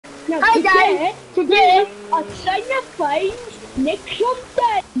Hi guys, today I'm trying to find Nick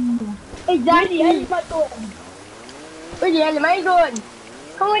crompton. Exactly. Where the hell am I going? Where the hell am I going?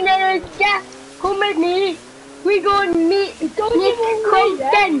 Come on then, Jack. Come with me. We go and meet Nick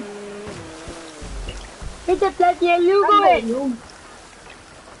Crompton. It's a bloody hell you going?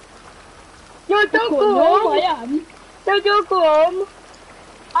 No, don't go home. I am. No, don't go home.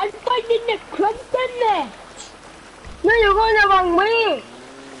 I'm finding Nick Crompton there. No, you're going the wrong way.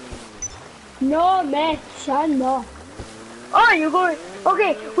 No, mate, I'm not. Oh, you're going.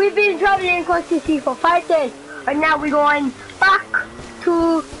 Okay, we've been traveling across the sea for 5 days, and now we're going back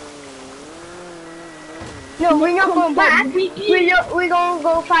to. No, we're not going back. We're going to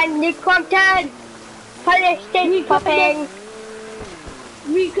go find Nick Crompton for the state popping.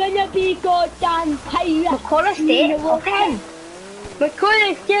 We're gonna be goddamn pirate. McCullough State popping.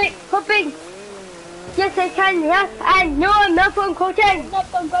 McCullough State popping. Yes, I can, yes, and no, I'm not from Crompton. Not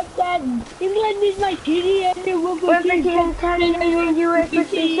from Crompton. England is my city, and the We're between Canada and US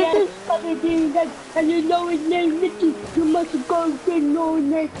city. And you know his name, you must go to know his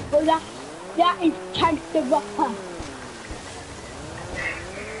name. Well, that is Chance the Rapper.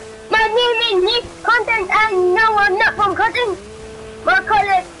 My name is Nick Crompton, and no, I'm not from Crompton.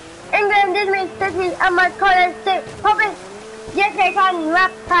 McCullough, England is my city, and McCullough State popping. Yes, I can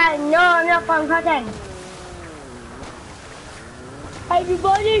rap, and no, I'm not from Crompton.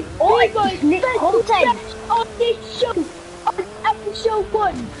 Everybody, we got a special guest on this show. On episode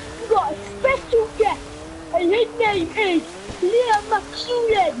 1, we got a special guest, and his name is Liam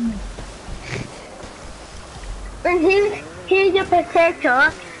McShulin. And he's a potato,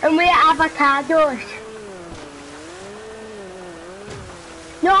 and we're avocados.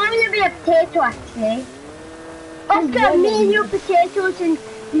 No, I'm gonna be a potato actually. Oscar, me and you potatoes and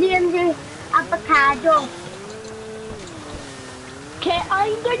Liam the avocado. Okay,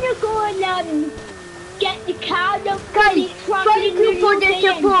 I'm gonna go and get the card of Guys, thank you for the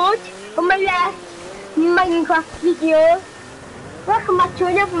support on my last Minecraft video. Welcome back to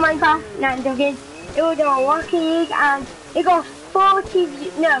another Minecraft. No, I'm joking. It was on working and it got 40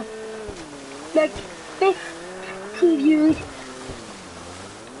 views, no, like 50 views.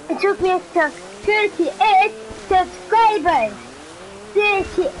 It took me up to 38 subscribers.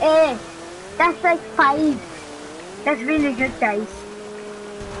 38. That's like 5. That's really good, guys.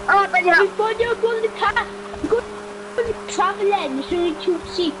 Oh, but yeah. Before you go to the car, go to the traveling, so you 2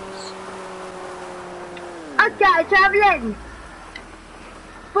 seats. Okay, traveling.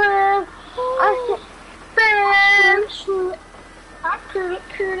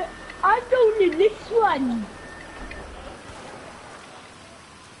 I'm going to this one.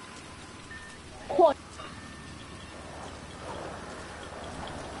 What?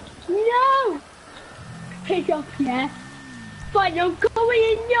 No! Pick up here. Fine, I'm going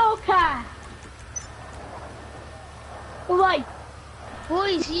in your car. Right.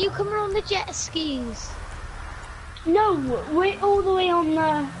 Boys, are you coming on the jet skis? No, we're all the way on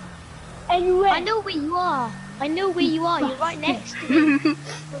the... Anyway. I know where you are. I know where you are. You're right next to me.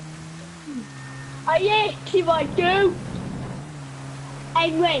 Yes, if I do.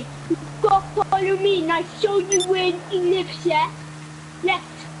 Anyway, you've got to follow me and I'll show you where he lives, yeah? Let's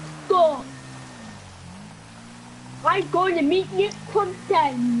go. I'm going to meet Nick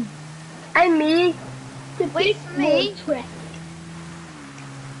Crompton. And me. The Wait for me. Trip.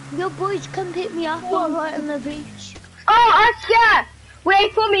 Your boys come pick me up right on the beach. Oh, Oscar!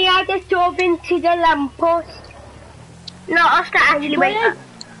 Wait for me, I just drove into the lamppost. No, Oscar, actually wait up.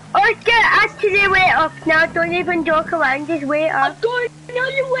 Oscar, actually wait up now, don't even joke around, just wait up. I'm going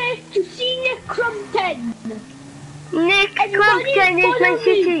another way to see Nick Crompton. Nick Crompton is my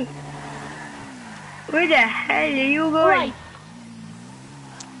city. Where the hell are you going? Right.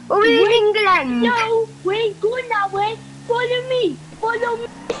 We're in England. No, we ain't going that way. Follow me. Follow me.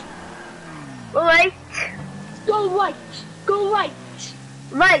 Right. Go right. Go right.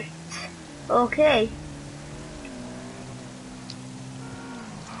 Right. Okay.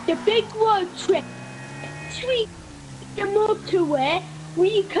 The big road trip. Sweet. The motorway.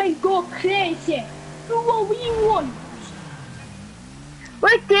 We can go crazy. Do what we want.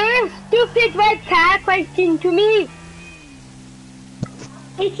 What's this stupid red car question to me?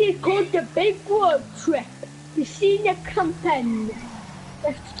 It is called the big road trip. You see the Crompton.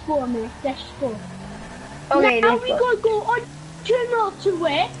 Let's go, mate. Let's go. Okay, now let's we go. gotta go on to the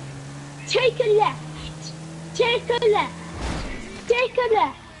motorway. Take a left. Take a left. Take a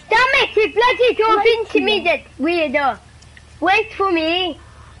left. Damn it, you bloody drove Right into me, here. that weirdo. Wait for me.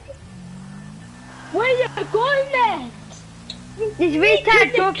 Where you going, mate? This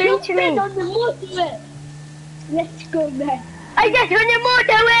retard drove into me. On the motorway. Let's go, man. I just on the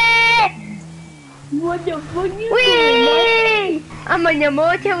motorway! What the fuck you doing, Whee! I'm on the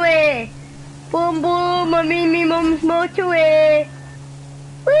motorway. Boom boom, I'm in my mum's motorway.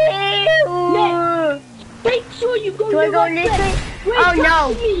 Whee! Nick, make sure you go Do I the go right this way. way? Wait, Oh talk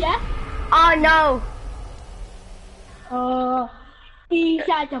no. to me, yeah? Oh no. He's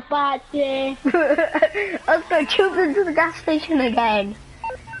at the party. I've got children to the gas station again.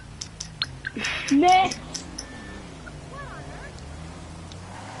 Nick.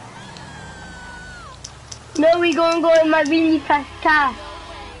 No, we gonna go in my really fast car.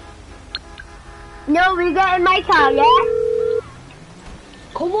 No, we get in my car, yeah?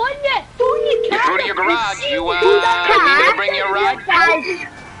 Come on, Nick. Don't you You're care? through to your garage. You, need car me to bring you a ride?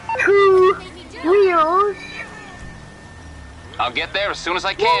 has 2 wheels. I'll get there as soon as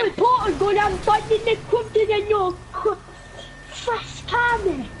I More can. important, go down finding the crompton in your fast car,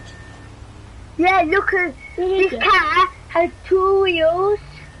 Nick. Yeah, look at this car has 2 wheels.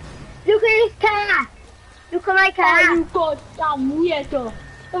 Look at this car. Look at my Oh, car. you goddamn weirdo.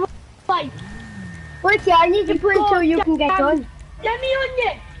 Right, Wait, yeah, I need to put it so you can get on. let me on,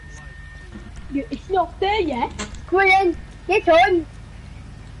 Nick. It's not there yet. Come on in, get on.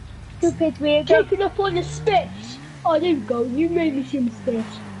 Stupid weirdo. Taking up on the space. Oh, there we go. You made me some space.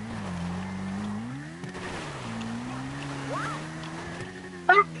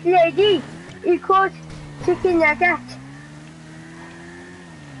 Back lady, equals chicken nugget.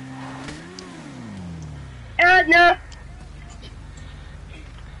 Oh no.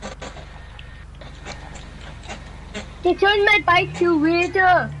 Get on my bike, you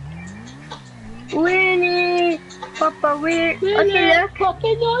weirdo. Wheelie, Papa wheelie. Okay, look.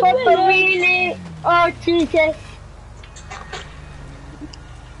 Popping on Papa Willie. wheelie. Oh Jesus.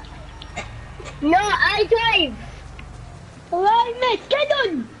 No, I drive. Alright, mate, get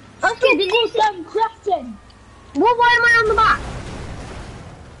on. Okay, did you say? Some crafting. Why am I on the back?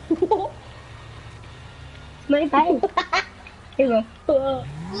 My bike. Here we go.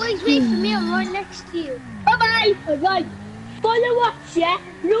 Boys, wait for me, I'm right next to you. Bye-bye. Alright, follow us, yeah?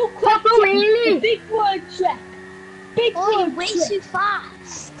 No Papa crafting. Willie. The big world trek. Big Oh, you're world way trek. too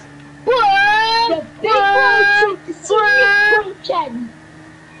fast. The big world trek to see the crompton.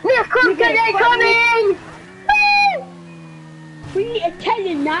 Nick Crompton, they're coming! Woo! We need to tell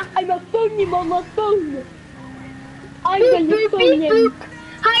him that. I'm gonna phone him on my phone. I'm Beep, gonna beep, phone beep, him. beep.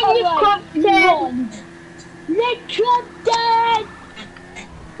 Hi, Nick Crompton! Crompton. Nick Crompton!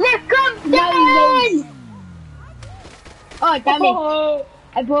 Nick Crompton! No. Oh, damn it. Oh,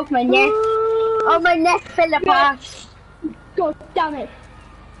 I broke my neck. Oh, my neck fell apart. God damn it.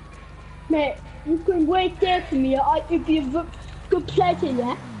 Mate, you can wait there for me. I'll give you a good pleasure,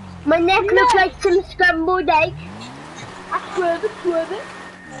 yeah? My neck looks like some scrambled egg. I curve it.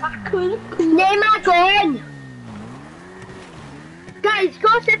 I curve it. Name my gun. Guys,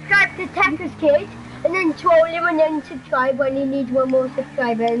 go subscribe to Texas Kid and then troll him and then subscribe when he needs 1 more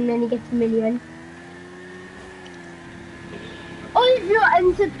subscriber and then he gets 1 million. Or if you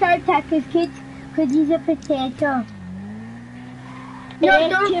unsubscribe Texas Kid because he's a potato. No,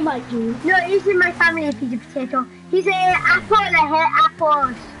 don't. Him, I do. No, he's in my family if he's a potato. He's an apple, I hate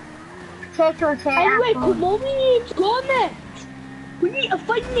apples. Potatoes hate Anyway, apples. come on, we need to go, mate. We need to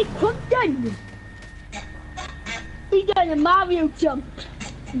find Nick Crompton. He done a Mario jump.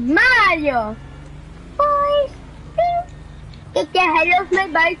 Mario! Boys! Get the hell off my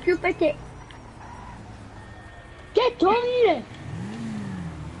bike, you potato. Get on it.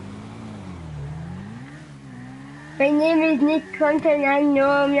 My name is Nick Crompton, I know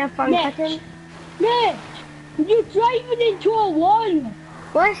I'm your fun Nick. button. Nick, you're driving into a wall.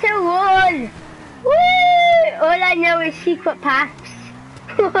 What's a wall? Woo! All I know is secret paths.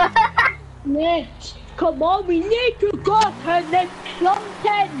 Nick, come on, we need to go to Nick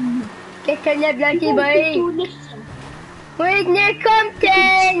Crompton. Get on the bloody bike. Listen. Where's Nick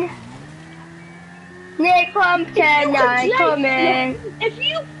Crompton? Nick Crompton, I'm coming.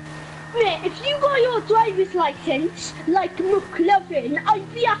 If you got your driver's license, like McLovin,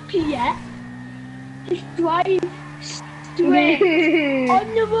 I'd be happy, yeah? Just drive straight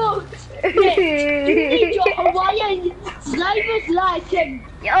on the road. Nick, you need your Hawaiian driver's license.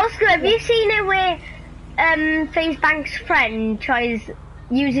 Oscar, have you seen it where FaZe Bank's friend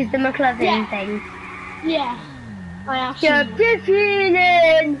uses the McLovin thing? Yeah, I have Stop seen the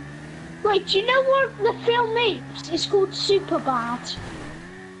feeling! Wait, do you know what the film is? It's called Superbad.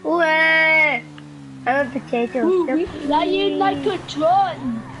 Where? I'm a potato. Ooh, we flying like a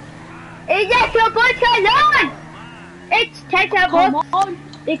drone. Is that your button? It's terrible. Come on.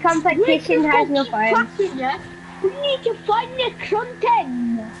 The competition has no fun. We need to find the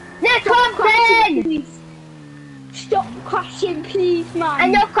Crompton. The Crompton! stop crashing, please, man.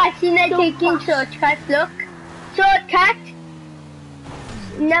 I'm not crashing, I'm Don't taking crash. shortcuts, look. Shortcut.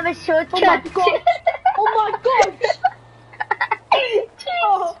 Never shortcut. Oh my god.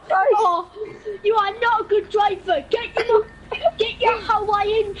 Oh my god. Oh, you are not a good driver. Get your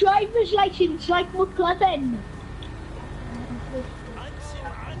Hawaiian driver's license like McLovin.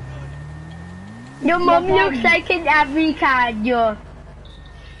 Your mom looks like an avocado.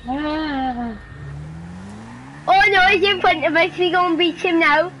 Ah. Oh no, he's in front of us, we're gonna beat him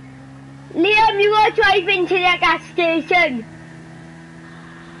now. Liam, you gotta drive into the gas station.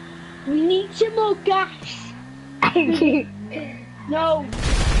 We need some more gas. No.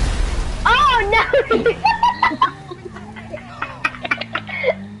 Oh no!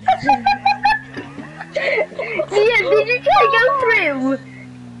 Liam, did you try to go through?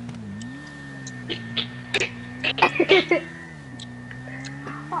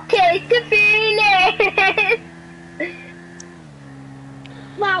 Taste the feeling!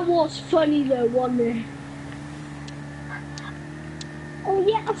 That was funny though, wasn't it? Oh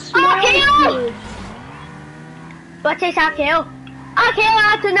yeah, I smell kill! good. What is our kill? Our kill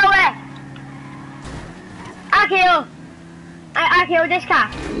out of nowhere! Our kill! I kill this car!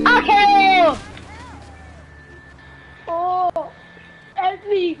 Our kill! Oh, help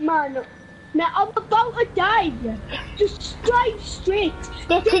me, man. Now I'm about to die. Just drive straight.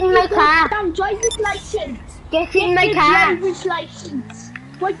 Get in my car! Damn driver's license. Get in my your car! driver's license.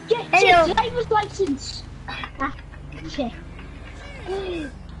 Well, get Hello. your driver's license. Okay.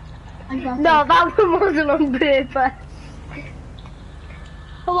 No, that one wasn't on purpose.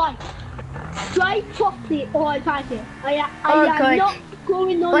 Alright. Drive properly or I've had it. I Oh, am good. not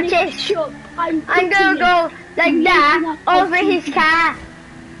going on Watch this it. truck. I'm gonna go like that over his car.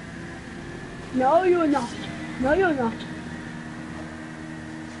 No, you're not. No, you're not.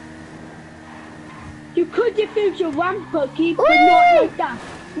 You could if it was a ramp buggy, but not like that.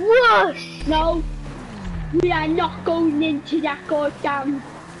 Whoosh! No, we are not going into that goddamn.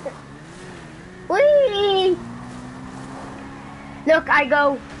 Whee! Look, I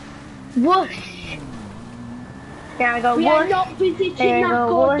go whoosh. There I go We are whoosh. not visiting There you that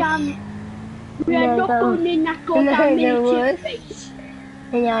go, goddamn. We There are you not go. going in that goddamn There you go, military whoosh. base.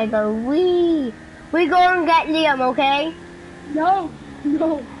 And I go wee. We go and get Liam, okay? No,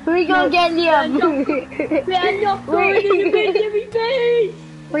 no. We go No, get Liam. We are not going in the military base.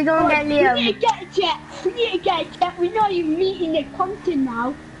 We go and get We Liam. need to get a jet. We need to get a jet. We're not even meeting the Compton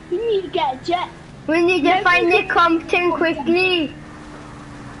now. We need to get a jet. We need to Maybe find we the can- Crompton quickly.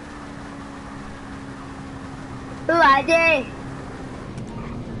 Who are they?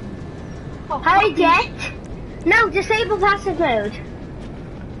 Oh, Hi, Jet. No, disable passive mode.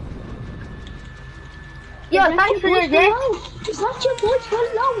 Yo, thanks for the Jet. Is that your voice?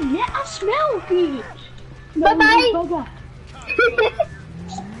 Hello, yeah, I smell good. Bye-bye.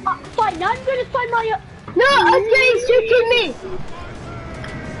 Fine, I'm gonna find my... No, Oscar, shooting me.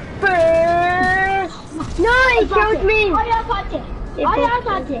 No, he killed me. I have had it. I have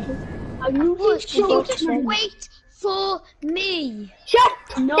had it. And you Bush, just shot just me. wait for me. Shut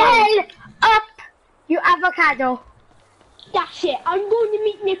No. the hell up, you avocado. That's it. I'm going to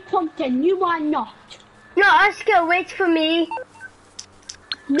meet Nick Compton. You are not. No, Oscar, wait for me.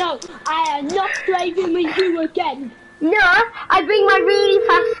 No, I am not driving with you again. No, I bring my really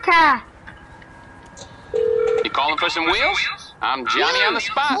fast car. You calling for some wheels? I'm Johnny on the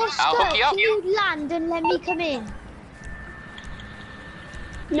spot. I'll hook you up. Can you land and let me come in?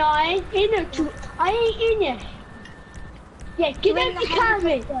 No, I ain't in it. I ain't in it. Yeah, get out the car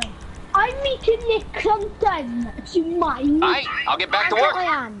in. I'm meeting Nick Compton. Do you mind? Alright, I'll get back to work. I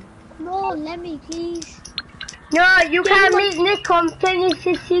am. Come on, let me please. No, you can't meet Nick Crompton. It's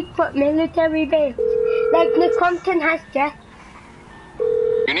a secret military base. Like Nick Crompton has jets.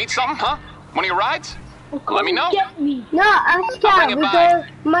 You need something, huh? One of your rides? Well, Let me come know. Get me. No, I'll Oscar, bring it we by.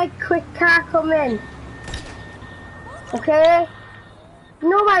 go. My quick car come in. Okay?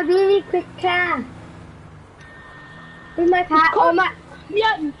 No, my really quick car. In my car. Oh my.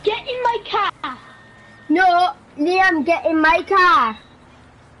 Yeah, get in my car. No, Liam, get in my car.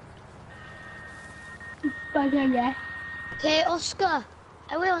 Yeah. Okay, Oscar.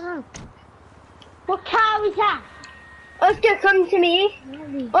 I will now. What car is that? Oscar, come to me.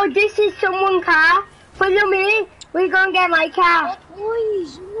 Oh, this is someone's car. Follow me. We're gonna get my car.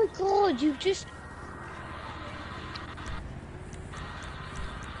 Boys, oh my god, you just...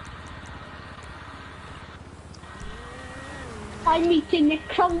 I'm meeting Nick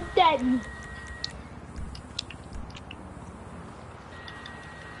Compton.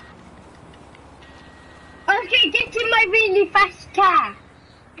 Okay, get in my really fast car.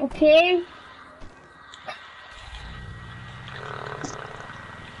 Okay?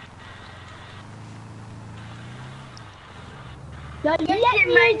 Now let me in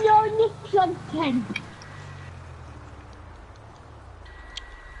on the crompton.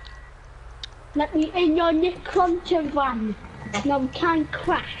 Let me in on the crompton van. Now we can't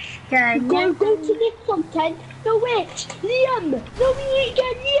crash. Okay. Go to the crompton. No wait, Liam. No, we need to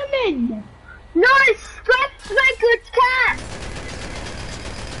get Liam in. No, scratch my good cat.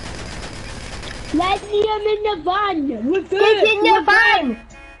 Let Liam in the van. Reverse, Get in the reverse. van.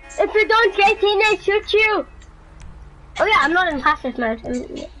 If you don't get in, I shoot you. Oh yeah, I'm not in passive mode. I'm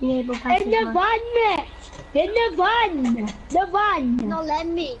enable passive In the mode. van, mate. In the van. The van. Not let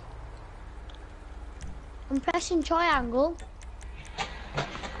me. I'm pressing triangle.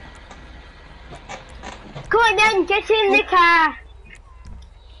 Go on then, get in the car.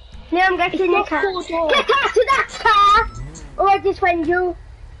 Liam, get in the car. Get out of that car! Or I just went you.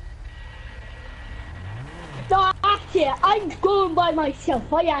 No, that's it. I'm going by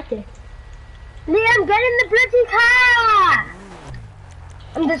myself. I had it. Liam, get in the bloody car!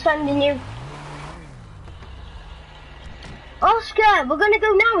 I'm just finding you. Oscar, we're gonna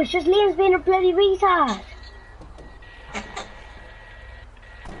go now. It's just Liam's being a bloody retard.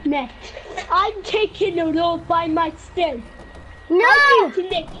 Mate, I'm taking the road by myself. No! I'm taking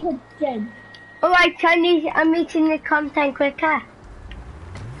the crompton. Alright, I'm meeting the content quicker.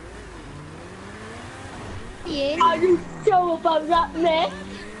 Yeah. Are you sure about that, mate?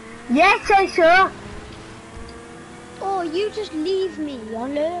 Yes, I saw. Oh, you just leave me,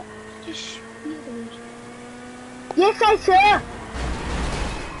 Yolo. Just leave me. Yes, I saw.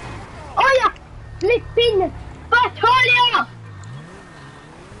 Oh yeah, flipping Batolia.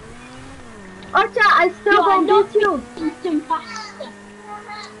 Ocha, I still won't beat you. Eating faster.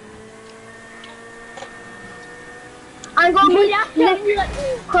 I'm gonna But meet that's Nick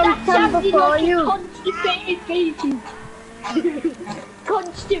content before you. Constipated baby.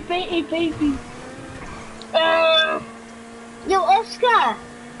 Constipated baby. Yo, Oscar,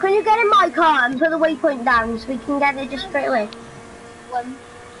 can you get in my car and put the waypoint down so we can get it just straight away?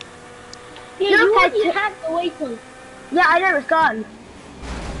 Yeah, Look, you I already took- had the waypoint. Yeah, I know, it's gone.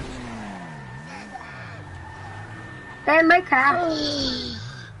 Get in my car.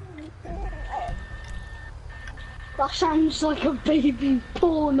 That sounds like a baby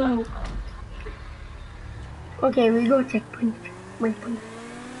porno. Okay, we go checkpoint. Waypoint.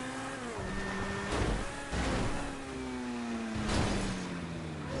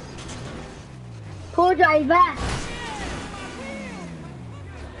 Poor driver.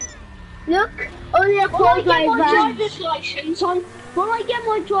 Look, only a When poor I get my driver. driver's license, when I get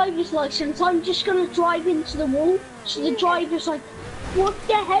my driver's license, I'm just gonna drive into the wall. So the driver's like, "What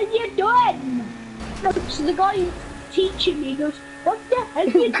the hell you doing?" No, so the guy teaching me goes, "What the hell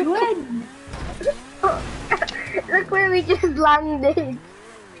you doing?" Look where we just landed.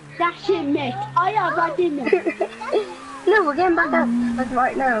 That's it, mate. I have had enough. No, we're getting back up. Like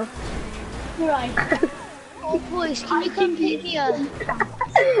right now. Right. Oh, boys, can you come pick me up?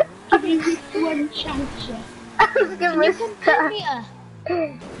 Give me this one chance. Yeah. I was Can gonna you come pick start. me up?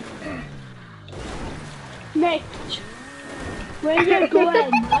 Mate, where you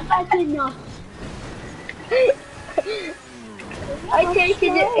going? I've had enough. I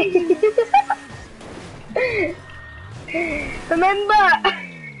taken it. Remember,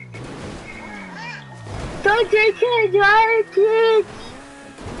 don't take it, drive, kids.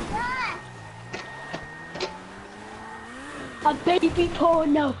 A baby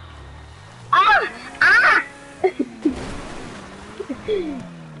porno. Ah, ah.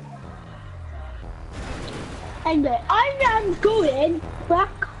 Anyway, I am going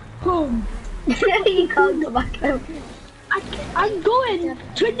back home. You can't go back home. I'm going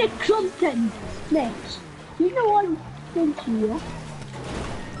to the crompton next. You know what I'm thinking here?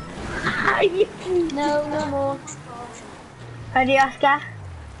 No, no more. Ready, Oscar?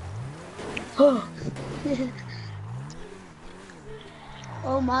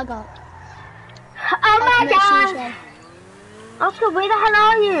 Oh my god. Oh my Commit god! suicide. Oscar, where the hell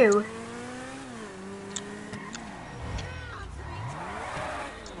are you?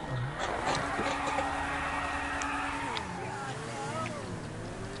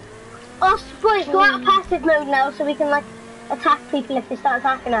 Oscar, boys, go out of passive mode now so we can like attack people if they start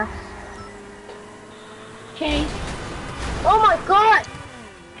attacking us. Okay. Oh my god!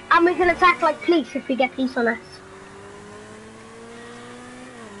 And we can attack like police if we get police on us.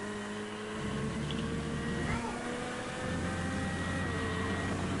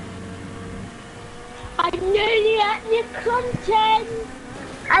 I'm nearly at the crompton.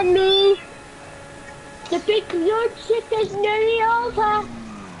 And me. The big road trip is nearly over.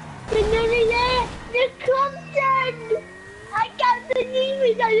 We're nearly there. The crompton. I can't believe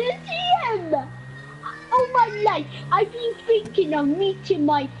it. I didn't see him. Oh all my life, I've been thinking of meeting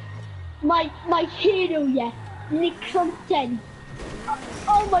my hero, yeah, Nick Crompton.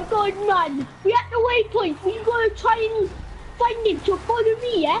 Oh my God, man, we're at the waypoint. We gotta try and find him. So follow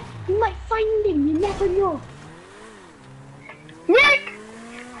me, yeah. You might find him. You never know. Nick.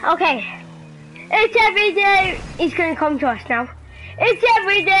 Okay. It's every day. He's gonna come to us now. It's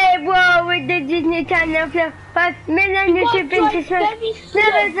every day, bro, with the Disney Channel for 5 million YouTube interests.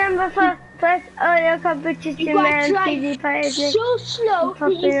 Never done before. First audio competition man, PewDiePie is so slow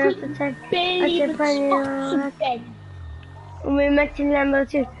that you could barely even spot something. We met in Lambo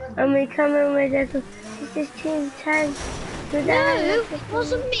too, and we come in with a 16 times. No, it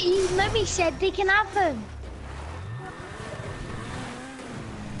wasn't me. Mummy said they can have them.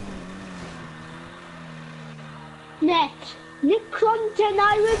 Nick Crompton,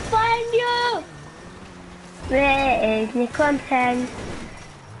 I will find you! Where is Nick Crompton?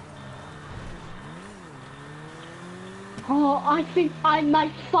 Oh, I think I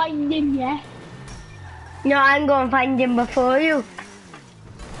might find him, yeah? No, I'm going to find him before you.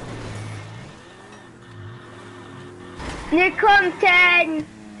 Nick Crompton!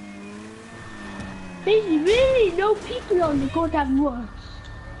 There's really no people on the goddamn road.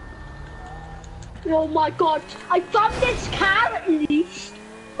 Oh my God, I found this car at least.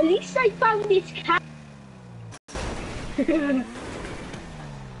 At least I found this car.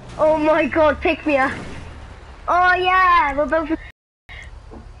 Oh my God, pick me up. Oh yeah, we're both...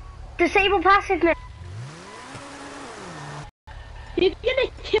 Disable passive now. You're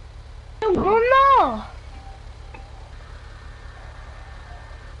gonna kill me. Oh no!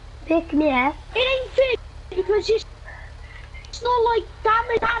 Pick me up. It ain't fair because it's not like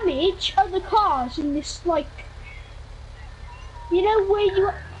damage of the cars in this, like, you know, where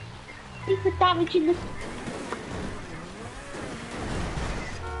you keep the damage in the...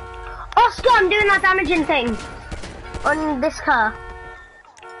 Oscar, I'm doing that damaging thing on this car.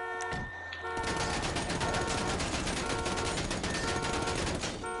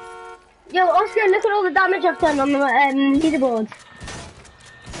 Yo, Oscar, look at all the damage I've done on the leaderboard.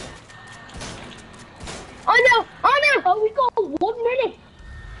 Oh no! Oh no! Oh, we got 1 minute.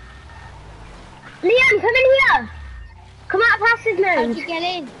 Liam, come in here. Come out of passive mode. How'd you get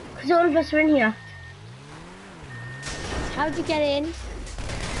in? Because all of us are in here. How'd you get in?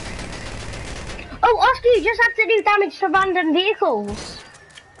 Oh, Oscar, you just have to do damage to abandoned vehicles.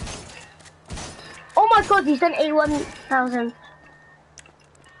 Oh my God, he's done 81,000.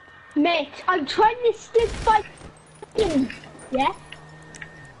 Mate, I'm trying to stick by him, yeah?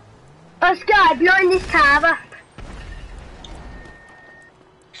 Oscar, I'm blowing this car up.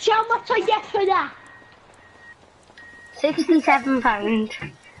 See how much I get for that? £67.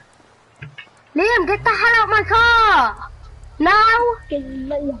 Liam, get the hell out of my car! Now!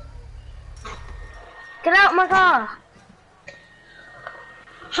 Get out of my car!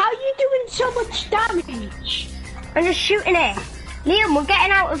 How are you doing so much damage? I'm just shooting it. Liam, we're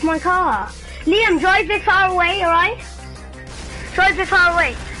getting out of my car. Liam, drive it far away, alright? Drive it far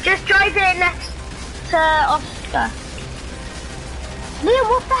away. Just drive it next to Oscar. Liam,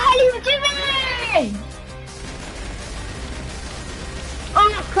 what the hell are you doing? Oh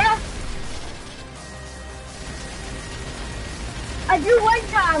crap! I do one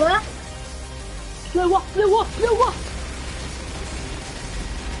tower. Blow up, blow up, blow up!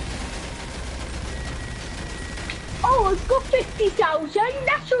 Oh, I've got 50,000.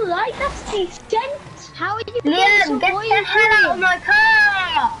 That's alright. That's decent. How are you Liam, get the hell out of my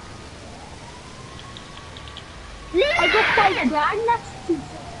car! Liam! I got 5 grand. That's decent.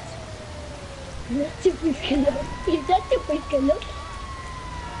 That's a big killer. Is that a big killer?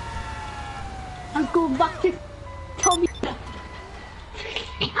 I'm going back to Tommy.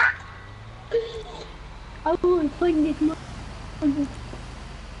 I will find this money.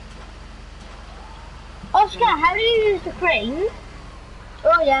 Oscar, how do you use the crane?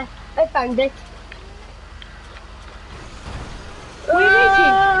 Oh yeah, I found it. Where is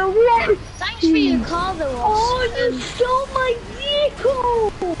it? What? Thanks for your car though, Oh, you stole my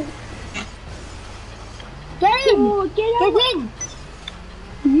vehicle! Get in! Oh, get in!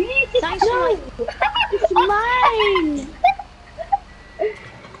 You need to Thanks go! It's mine!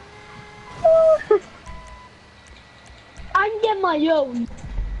 I get my own.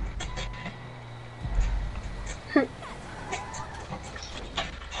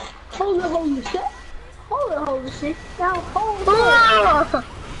 Hold the shit. Hold the shit. Now hold Oh!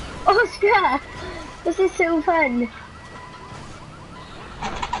 Oscar! This is so fun.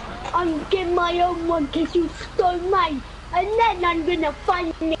 I'm getting my own one because you stole mine. And then I'm gonna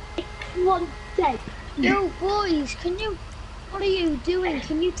find Nick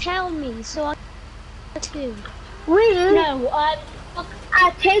Two. We No, are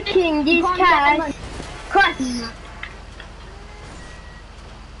taking these cars. Cross.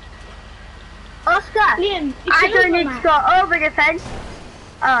 Oscar, Liam, I it's don't over, need man. to go over the fence.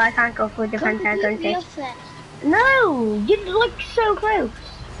 Oh, I can't go through the fence, I don't Completely think. off there. No, you look so close.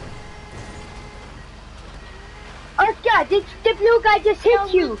 Oscar, the blue guy just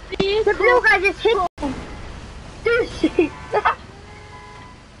hit you. The blue guy just hit you. Dude.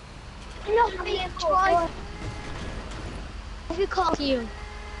 Not being tried. Who called you?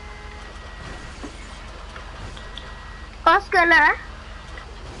 Oscar, no.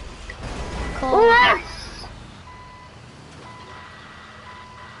 Call. Yes.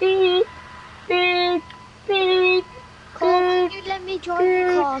 Beep, beep, beep. Call. Can you let me drive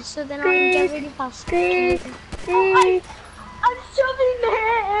the car so then I can get really fast? Beep, Oh, beep. I'm shoving the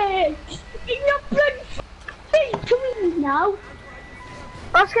head in your blood face. Coming now.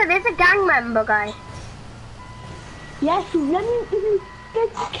 Oscar, there's a gang member guy. Yes, let me get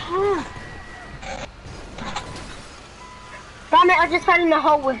the car. Damn it, I just fell in the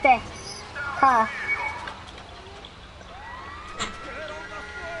hole with this car.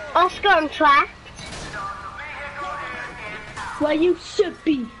 Oscar, I'm trapped. Where you should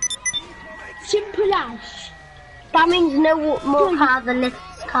be. Simple as. That means no more cars than this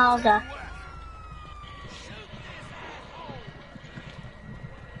cars are.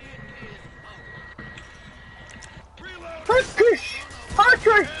 Push!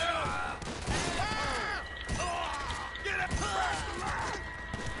 Push!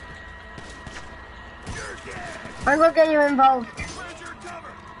 I'm gonna get you involved.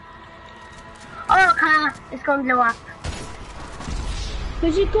 Oh, car! It's gonna blow up.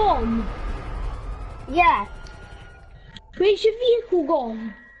 Where's it gone? Yeah. Where's your vehicle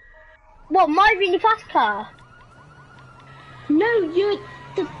gone? What, my really fast car? No, you're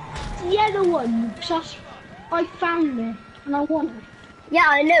the other one. Just, I found it and I want it. Yeah,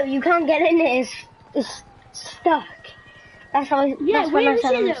 I know, you can't get in it, it's stuck. That's why, Yeah, that's when where I is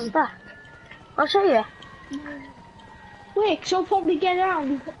said it I'm though? stuck. I'll show you. Wait, 'cause I'll probably get out.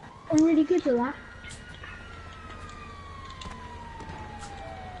 I'm really good at that.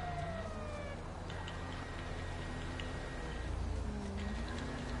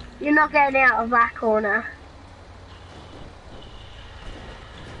 You're not getting out of that corner.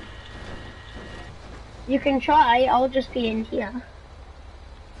 You can try, I'll just be in here.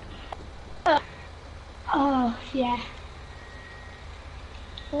 Oh, yeah.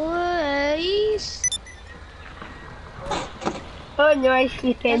 Boys. Oh no, I'm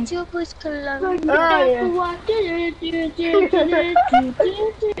sleeping. What's your voice color? Oh, yeah.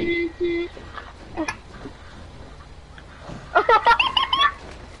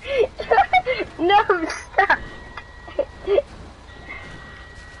 No, I'm stuck.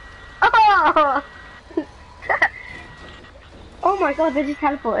 Oh! Oh my god, they just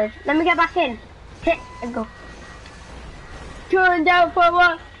teleported. Let me get back in. Hit and go. Turn down for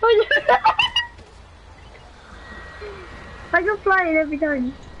one. I go flying every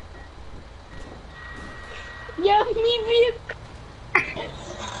time. Yeah, me.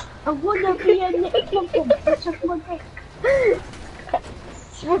 I wanna be a little That's just one thing.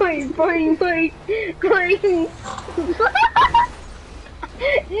 Boing, boing, boing, boing.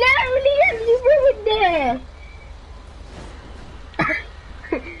 No, Liam, you ruined it.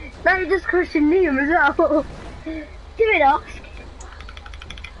 Now you're just crushing Liam as well. Do it, Oscar.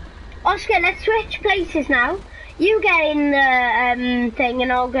 Oscar, let's switch places now. You get in the thing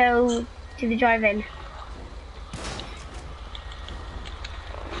and I'll go to the drive-in.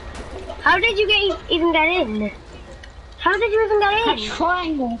 How did you even get in? How did you even get in? A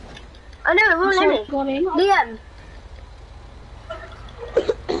triangle. I know, it won't let me. Got in. Liam.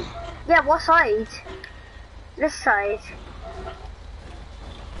 Yeah, what side? This side.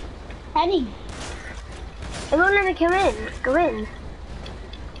 Any. It won't let me come in. Go in.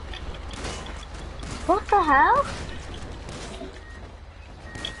 What the hell?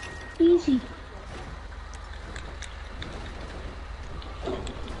 Easy.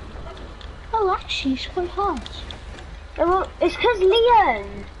 Oh, actually, it's quite hard. It's because Liam.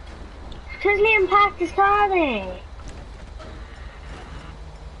 It's because Liam parked his car there.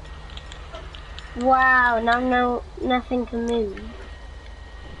 Wow, now nothing can move.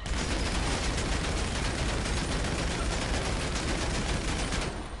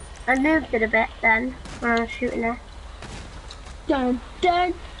 I moved it a bit then when I was shooting it. Dun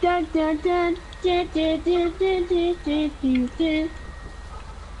dun dun dun dun dun dun dun dun dun dun dun.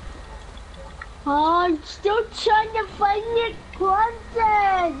 Oh, I'm still trying to find the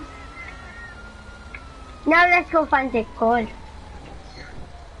crompton. Now let's go find it gold.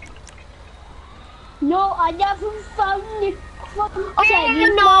 No, I never found the crompton.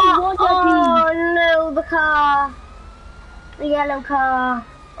 Oh no, the car. The yellow car.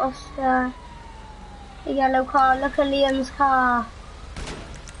 Oscar. The yellow car. Look at Liam's car.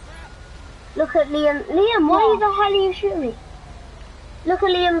 Look at Liam. Liam, why the hell are you shooting me? Look at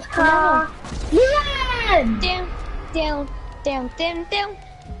Liam's car. Liam! Down, down, down, down, down,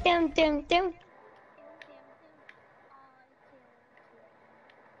 down, down, down.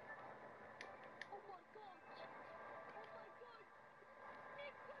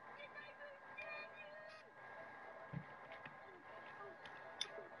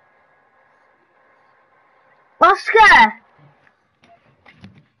 Oscar!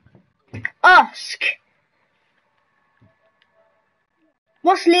 Osk!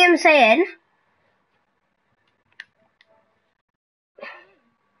 What's Liam saying?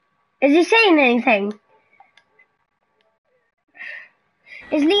 Is he saying anything?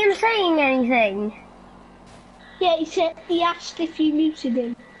 Is Liam saying anything? Yeah, he asked if you muted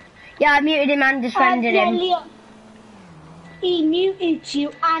him. Yeah, I muted him and disbanded him. Liam, he muted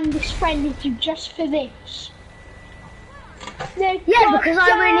you and disbanded you just for this. Yeah, because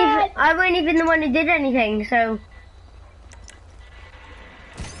I weren't even the one who did anything, so.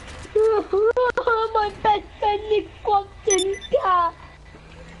 My best friend Nick Crompton's car.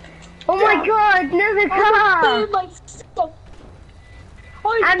 Oh my god, another car!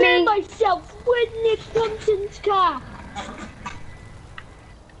 I threw myself with Nick Crompton's car.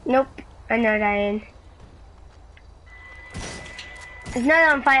 Nope, I'm not dying. It's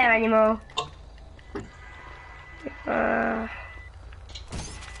not on fire anymore.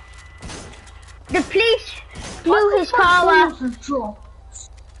 The police blew his car up.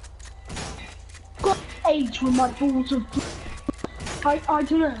 Got age when my balls are. I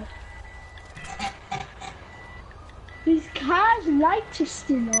don't know. His car's lights are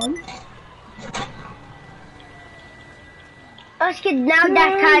still on. Oscar, now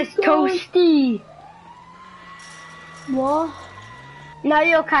that car's toasty. What? Now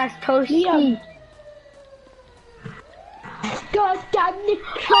your car's toasty. Liam. God damn, Nick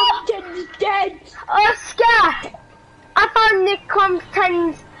Crompton's dead. Oscar! I found Nick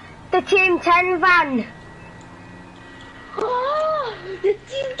Crompton's, the Team 10 van. Oh, the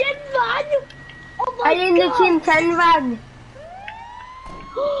Team 10 van. Oh my I'm in the Team 10 van.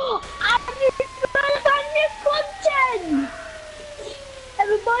 I'm Nick Crompton.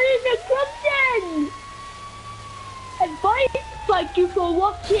 Everybody, Nick Crompton. Everybody, thank you for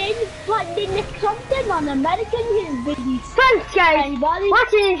watching Finding Nick Crompton on American Hillbillys. Thanks guys, Everybody,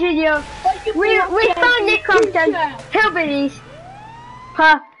 watching this video. We found Nick Crompton, Hillbillys.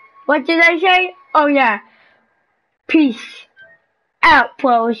 Huh, what did I say? Oh yeah. Peace out,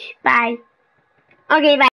 bros. Bye. Okay, bye.